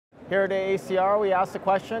Here at AACR, we asked the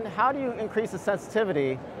question, how do you increase the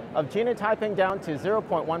sensitivity of genotyping down to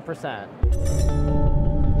 0.1%?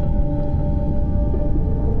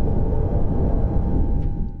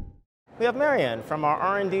 We have Marion from our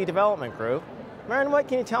R&D development group. Marion, what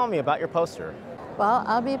can you tell me about your poster? Well,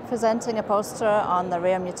 I'll be presenting a poster on the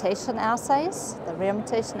rare mutation assays. The rare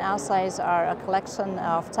mutation assays are a collection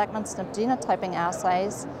of tag-non-SNP genotyping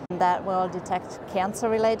assays that will detect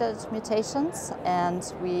cancer-related mutations,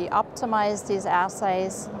 and we optimize these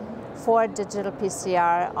assays for digital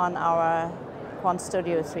PCR on our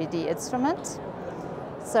QuantStudio 3D instrument.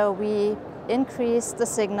 So we increase the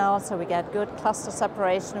signal, so we get good cluster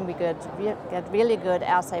separation, we get really good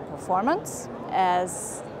assay performance.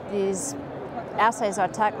 As these assays are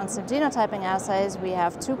tag-non-SNP genotyping assays, we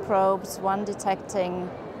have two probes, one detecting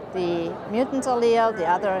the mutant allele, the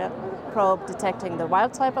other probe detecting the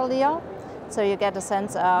wild-type allele. So you get a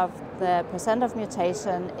sense of the percent of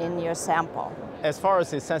mutation in your sample. As far as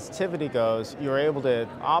the sensitivity goes, you're able to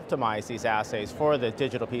optimize these assays for the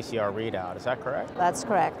digital PCR readout, is that correct? That's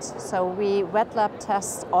correct. So we wet lab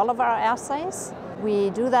test all of our assays. We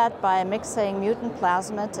do that by mixing mutant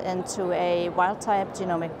plasmid into a wild-type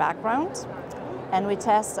genomic background. And we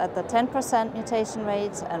test at the 10% mutation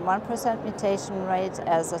rate and 1% mutation rate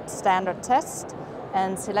as a standard test.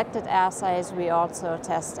 And selected assays, we also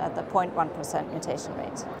test at the 0.1% mutation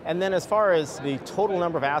rate. And then as far as the total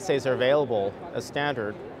number of assays are available as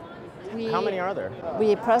standard, how many are there?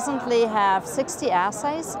 We presently have 60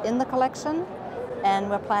 assays in the collection, and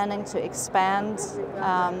we're planning to expand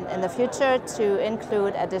in the future to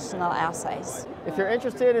include additional assays. If you're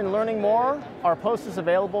interested in learning more, our poster is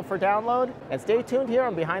available for download, and stay tuned here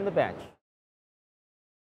on Behind the Bench.